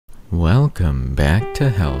Welcome back to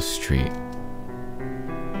Hell Street.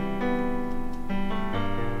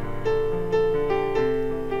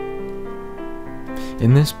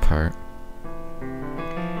 In this part,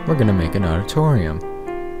 we're gonna make an auditorium.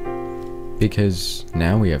 Because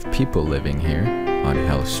now we have people living here on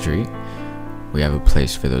Hell Street. We have a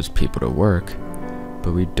place for those people to work,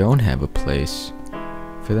 but we don't have a place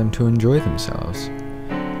for them to enjoy themselves.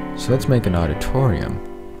 So let's make an auditorium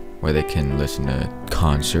where they can listen to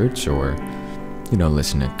concerts or,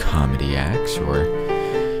 listen to comedy acts or,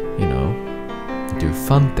 do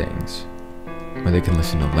fun things. Where they can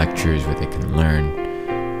listen to lectures, where they can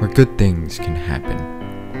learn, where good things can happen.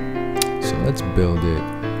 So let's build it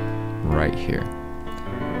right here.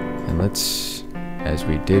 And let's, as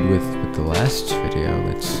we did with the last video,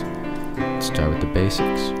 let's start with the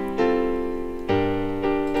basics.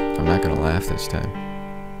 I'm not gonna laugh this time.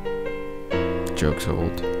 The joke's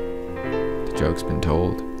old. The joke's been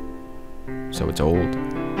told. So it's old.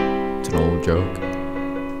 It's an old joke.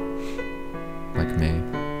 Like me.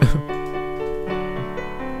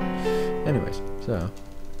 Anyways, so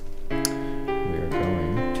we are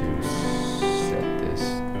going to set this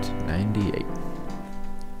to 98.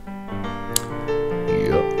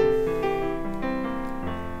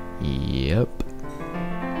 Yep.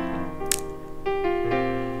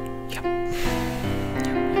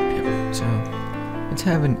 So let's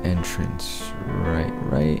have an entrance right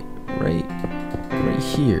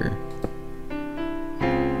here,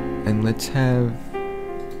 and let's have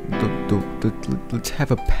let's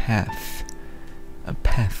have a path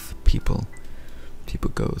people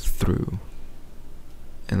go through,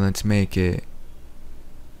 and let's make it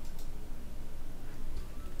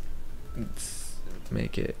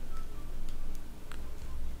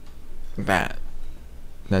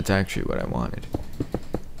that's actually what I wanted.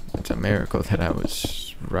 It's a miracle that I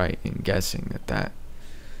was right in guessing that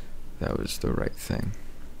was the right thing.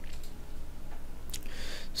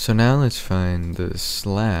 So now let's find the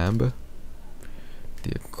slab,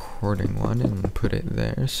 the according one, and put it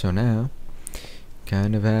there. So now,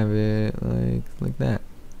 kind of have it like that.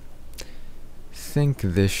 I think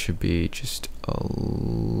this should be just a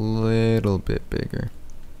little bit bigger.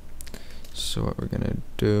 So what we're gonna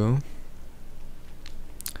do,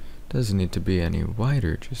 doesn't need to be any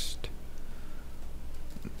wider, just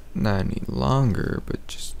not any longer, but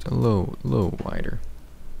just a little wider,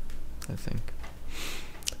 I think.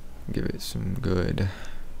 Give it some good,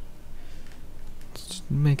 just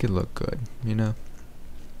make it look good,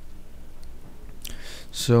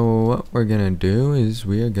 So what we're gonna do is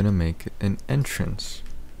we are gonna make an entrance,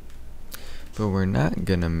 but we're not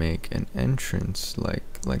gonna make an entrance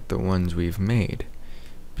like the ones we've made,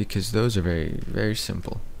 because those are very, very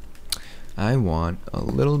simple. I want a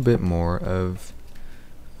little bit more of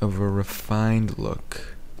a refined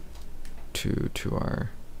look to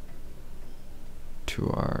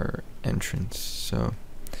our entrance. So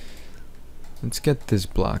let's get this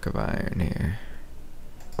block of iron here,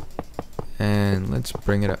 and let's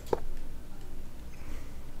bring it up,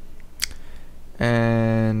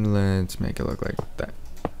 and let's make it look like that.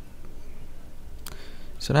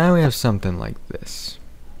 So now we have something like this,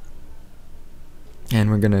 and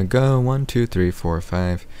we're gonna go 1 2 3 4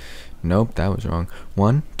 5. Nope, that was wrong.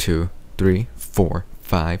 1 2 3 4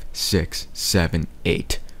 5 6 7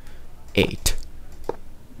 8. 8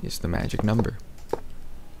 is the magic number.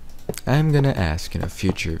 I'm gonna ask in a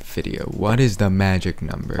future video, what is the magic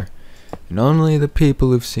number? And only the people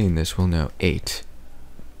who've seen this will know 8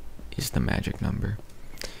 is the magic number.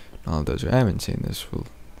 All of those who haven't seen this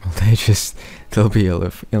they'll be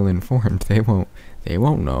ill-informed. They won't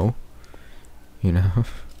know.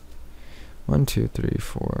 1 2 3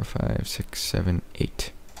 4 5 6 7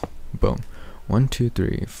 8. Boom. 1 2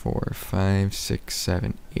 3 4 5 6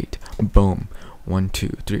 7 8. Boom. 1 2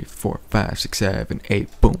 3 4 5 6 7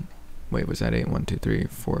 8. Boom. Wait, was that 8? 1 2 3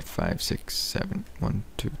 4 5 6 7. 1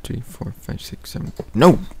 2 3 4 5 6 7.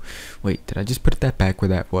 No! Wait, did I just put that back where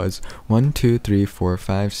that was? 1 2 3 4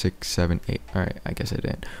 5 6 7 8. Alright, I guess I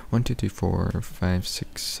did. 1 2 3 4 5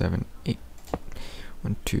 6 7 8.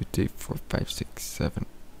 1 2 3 4 5 6 7.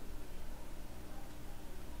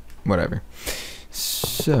 Whatever.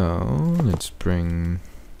 So let's bring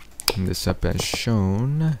this up as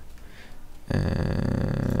shown,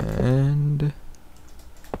 and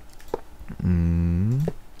 1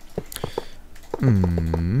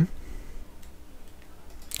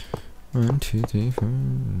 2 3 4,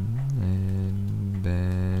 and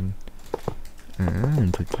then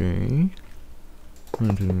 1 2 3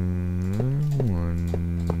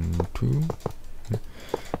 1 2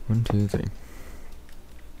 1 2 3.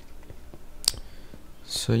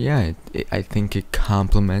 So yeah, I think it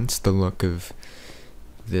complements the look of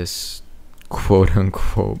this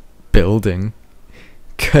quote-unquote building.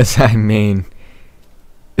 'Cause I mean,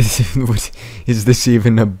 is this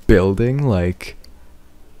even a building? Like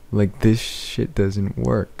this shit doesn't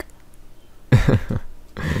work.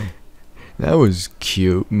 That was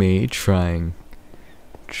cute, me trying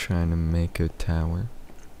to make a tower.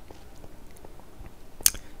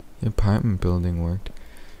 The apartment building worked.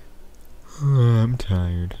 I'm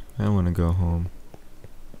tired. I want to go home.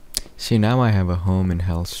 See, now I have a home in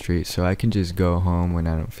Hell Street, so I can just go home when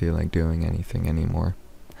I don't feel like doing anything anymore.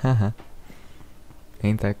 Haha.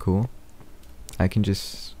 Ain't that cool? I can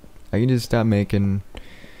just stop making,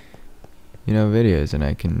 you know, videos, and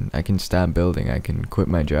I can stop building. I can quit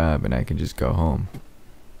my job and I can just go home.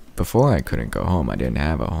 Before I couldn't go home. I didn't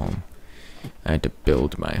have a home. I had to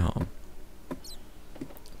build my home.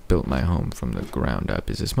 Built my home from the ground up.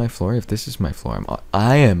 Is this my floor? If this is my floor,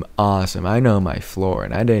 I am awesome. I know my floor,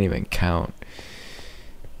 and I didn't even count.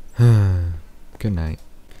 Good night.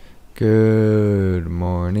 Good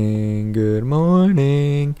morning. Good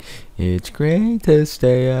morning. It's great to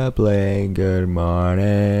stay up late. Good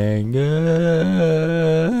morning.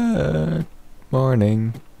 Good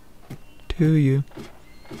morning to you.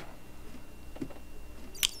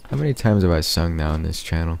 How many times have I sung now on this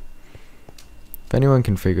channel? If anyone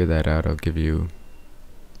can figure that out, I'll give you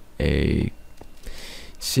a...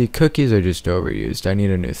 See, cookies are just overused. I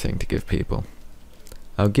need a new thing to give people.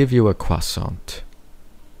 I'll give you a croissant.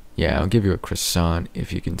 Yeah, I'll give you a croissant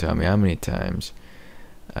if you can tell me how many times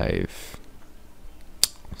I've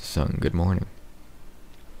sung good morning.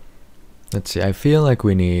 Let's see, I feel like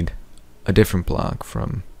we need a different block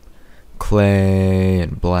from clay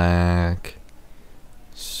and black.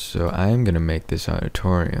 So I'm gonna make this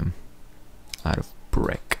auditorium out of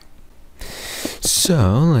brick.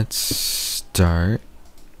 So let's start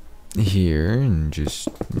here and just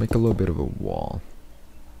make a little bit of a wall.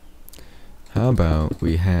 How about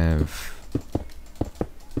we have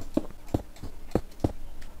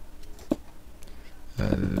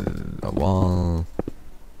a wall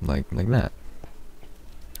like that.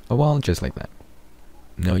 A wall just like that.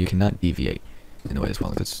 No, you cannot deviate in the way this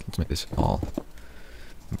wall is. Let's make this all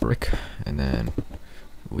brick, and then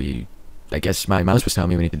I guess my mouse was telling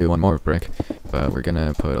me we need to do one more brick, but we're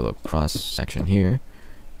gonna put a little cross section here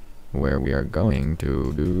where we are going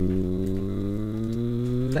to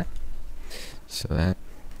do that. So that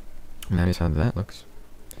is how that looks.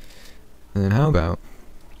 And then how about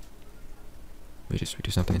we do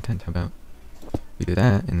something intense? How about we do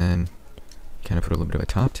that, and then kind of put a little bit of a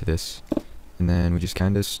top to this, and then we just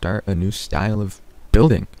kind of start a new style of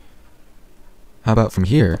building. How about from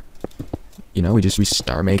here, you know, we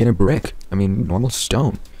start making a brick. I mean, normal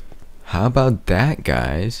stone. How about that,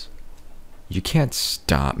 guys? You can't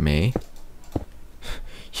stop me.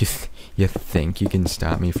 You think you can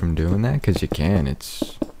stop me from doing that? Because you can.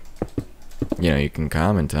 It's, you know, you can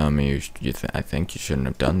comment on me. I think you shouldn't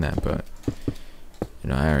have done that, but, you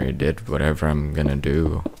know, I already did whatever I'm gonna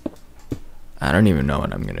do. I don't even know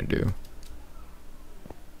what I'm gonna do.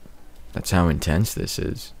 That's how intense this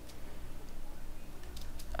is.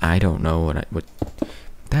 I don't know what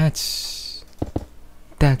that's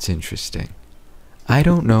interesting. I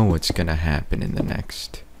don't know what's gonna happen in the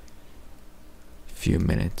next few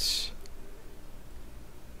minutes,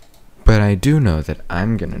 but I do know that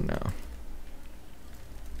I'm gonna know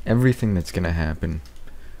everything that's gonna happen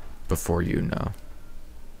before you know.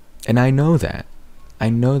 And I know that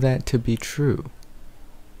to be true.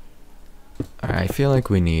 Alright, I feel like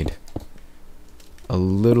we need a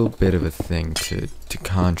little bit of a thing to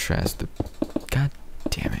contrast the... God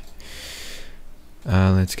damn it.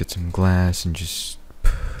 Let's get some glass and just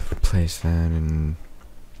replace that, and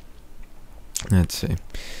let's see.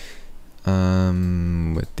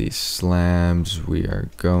 With these slabs, we are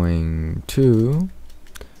going to...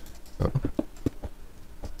 Oh.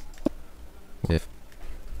 If...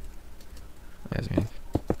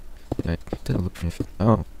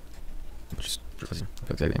 Oh. Just...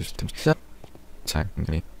 So... Sorry, I'm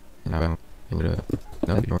gonna be... And I won't be able to...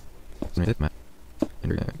 No, that'd be more...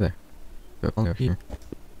 And there. Go all over here.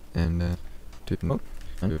 And, to... Oh.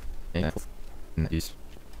 And these...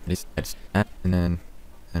 And then...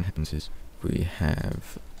 And happens is... We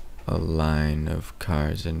have a line of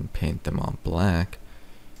cars and paint them all black.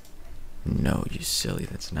 No, you silly,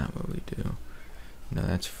 that's not what we do. No,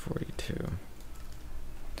 that's 42.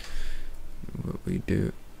 What we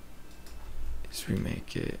do is we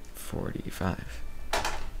make it 45.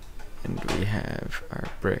 And we have our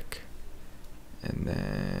brick. And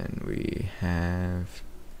then we have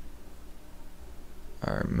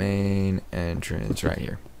our main entrance right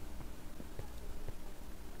here.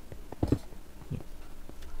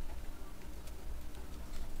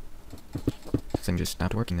 This thing just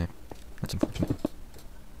stopped working there. That's unfortunate.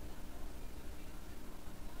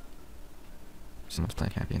 Someone's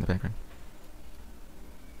playing happy in the background.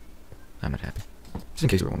 I'm not happy. Just in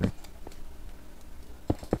case you were wondering.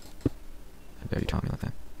 I dare you taught me like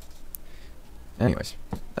that. Anyways.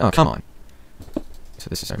 Oh, come on. So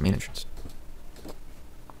this is our main entrance.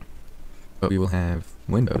 But we will have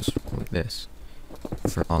windows like this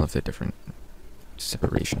for all of the different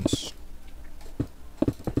separations.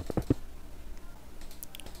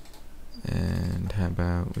 And how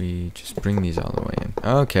about we just bring these all the way in?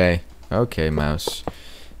 Okay. Okay, mouse.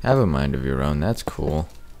 Have a mind of your own. That's cool.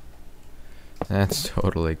 That's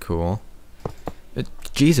totally cool. But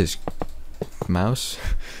Jesus, mouse.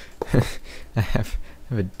 I have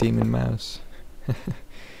a demon mouse.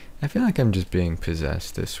 I feel like I'm just being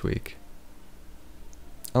possessed this week.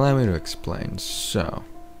 Allow me to explain. So,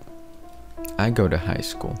 I go to high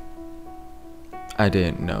school. I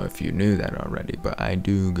didn't know if you knew that already, but I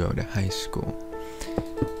do go to high school.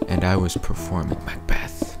 And I was performing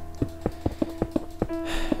Macbeth.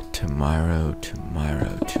 Tomorrow,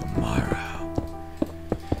 tomorrow, tomorrow.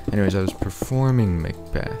 Anyways, I was performing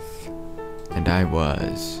Macbeth. And I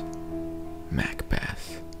was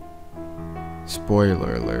Macbeth.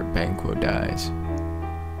 Spoiler alert, Banquo dies.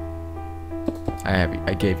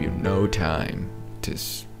 I gave you no time to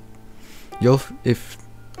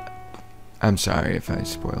I'm sorry if I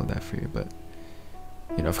spoiled that for you, but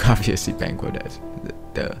you know, obviously Banquo dies.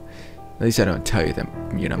 At least I don't tell you that,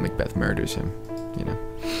 you know, Macbeth murders him, you know.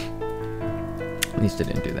 At least I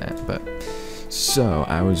didn't do that, but so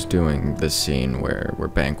I was doing the scene where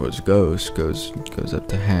Banquo's ghost goes up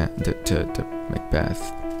to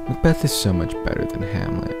Macbeth. Macbeth is so much better than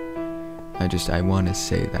Hamlet. I want to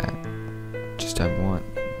say that.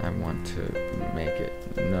 I want to make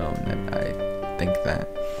it known that I think that.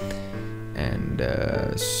 And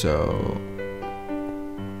so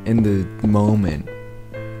in the moment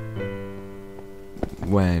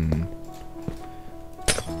when,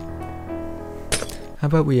 how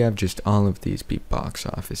about we have just all of these be box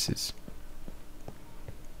offices?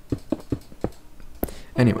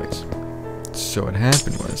 Anyways, so what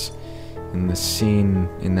happened was, in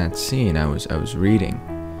that scene, I was reading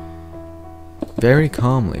very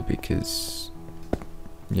calmly because,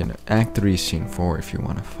 you know, Act 3, Scene 4, if you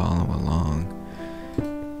want to follow along.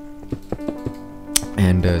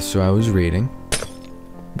 And so I was reading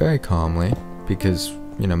very calmly because,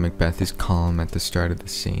 you know, Macbeth is calm at the start of the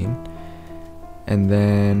scene. And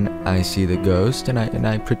then I see the ghost and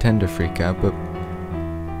I pretend to freak out,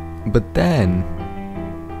 but then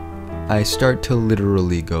I start to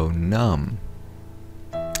literally go numb.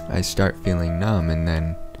 I start feeling numb, and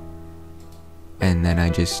then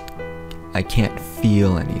I can't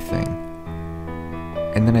feel anything.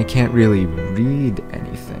 And then I can't really read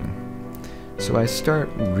anything. So I start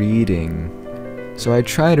reading. So I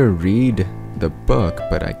try to read the book,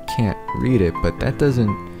 but I can't read it, but that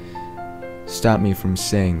doesn't stop me from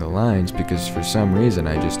saying the lines, because for some reason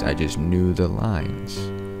I just knew the lines.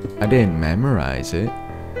 I didn't memorize it,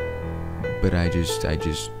 but I just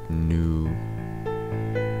knew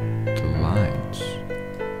the lines.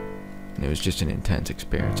 And it was just an intense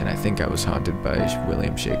experience, and I think I was haunted by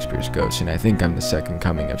William Shakespeare's ghost, and I think I'm the second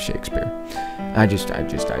coming of Shakespeare. I just thought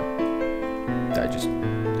I'd let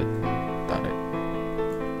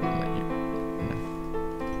you know.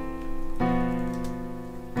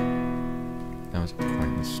 That was a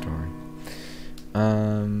pointless story.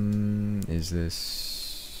 Is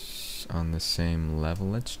this on the same level?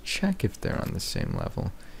 Let's check if they're on the same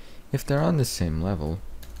level. If they're on the same level,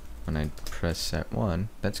 when I press set 1,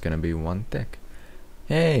 that's gonna be 1 thick.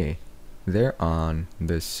 Hey, they're on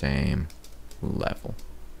the same level.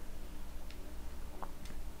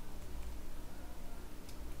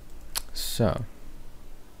 So,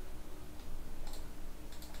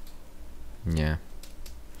 yeah,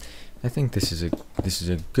 I think this is a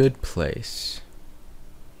good place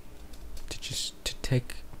to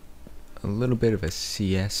take a little bit of a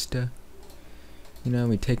siesta. You know,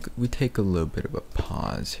 we take a little bit of a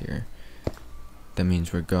pause here. That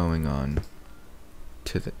means we're going on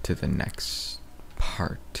to the next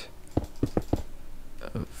part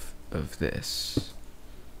of this.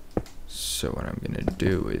 So what I'm gonna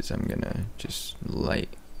do is I'm gonna just light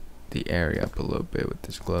the area up a little bit with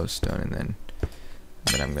this glowstone, and then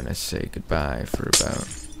I'm gonna say goodbye for about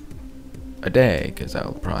a day, because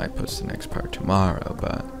I'll probably post the next part tomorrow.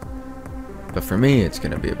 But for me, it's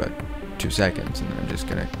gonna be about 2 seconds, and then I'm just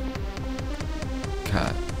gonna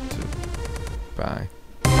cut to Bye.